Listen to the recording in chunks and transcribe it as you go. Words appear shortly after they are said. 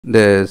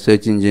The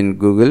search engine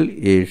Google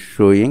is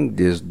showing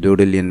this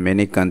doodle in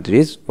many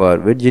countries for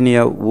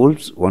Virginia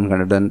Woolf's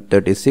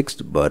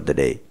 136th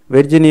birthday.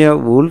 Virginia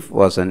Woolf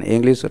was an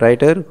English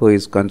writer who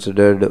is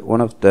considered one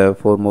of the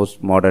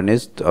foremost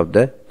modernists of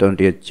the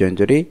 20th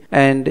century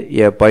and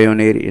a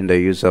pioneer in the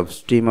use of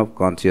stream of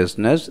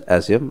consciousness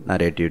as a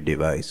narrative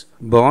device.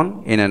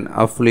 Born in an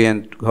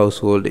affluent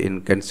household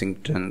in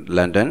Kensington,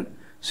 London,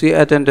 she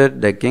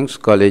attended the King's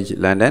College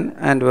London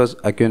and was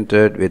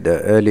acquainted with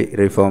the early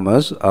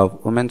reformers of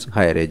women's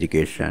higher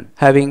education.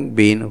 Having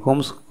been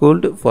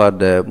homeschooled for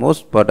the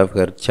most part of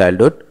her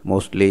childhood,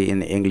 mostly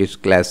in English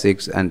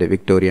classics and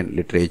Victorian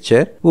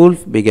literature,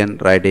 Woolf began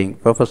writing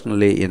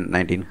professionally in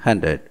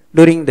 1900.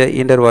 During the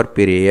interwar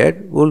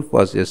period, Woolf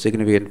was a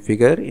significant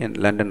figure in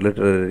London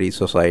literary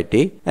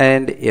society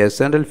and a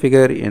central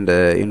figure in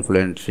the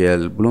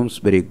influential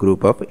Bloomsbury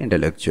Group of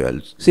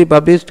intellectuals. She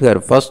published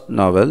her first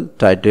novel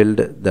titled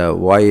The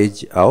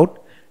Voyage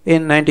Out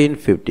in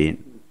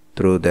 1915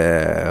 through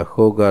the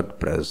Hogarth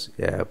Press,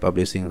 a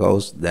publishing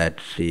house that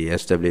she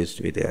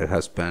established with her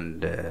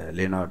husband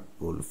Leonard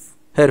Woolf.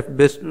 Her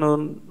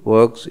best-known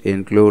works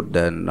include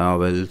the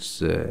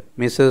novels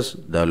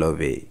Mrs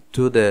Dalloway,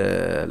 To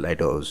the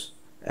Lighthouse,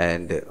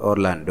 and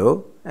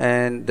Orlando,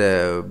 and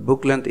the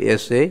book-length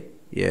essay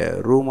A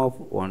Room of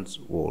One's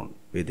Own,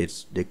 with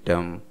its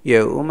dictum,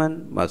 "A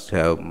woman must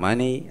have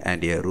money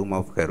and a room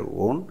of her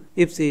own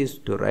if she is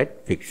to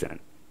write fiction."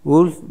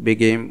 Woolf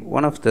became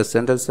one of the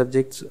central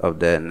subjects of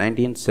the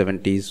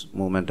 1970s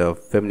movement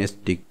of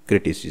feministic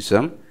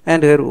criticism,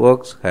 and her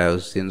works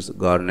have since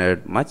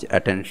garnered much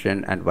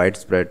attention and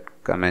widespread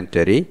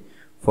commentary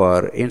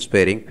for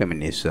inspiring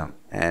feminism,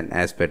 an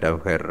aspect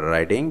of her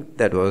writing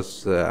that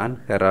was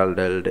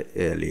unheralded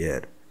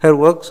earlier. Her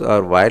works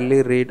are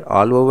widely read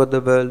all over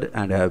the world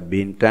and have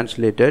been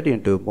translated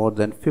into more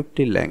than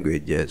 50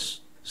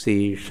 languages.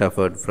 She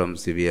suffered from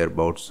severe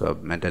bouts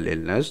of mental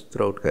illness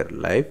throughout her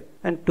life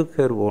and took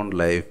her own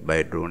life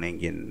by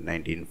drowning in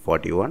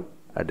 1941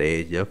 at the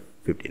age of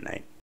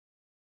 59.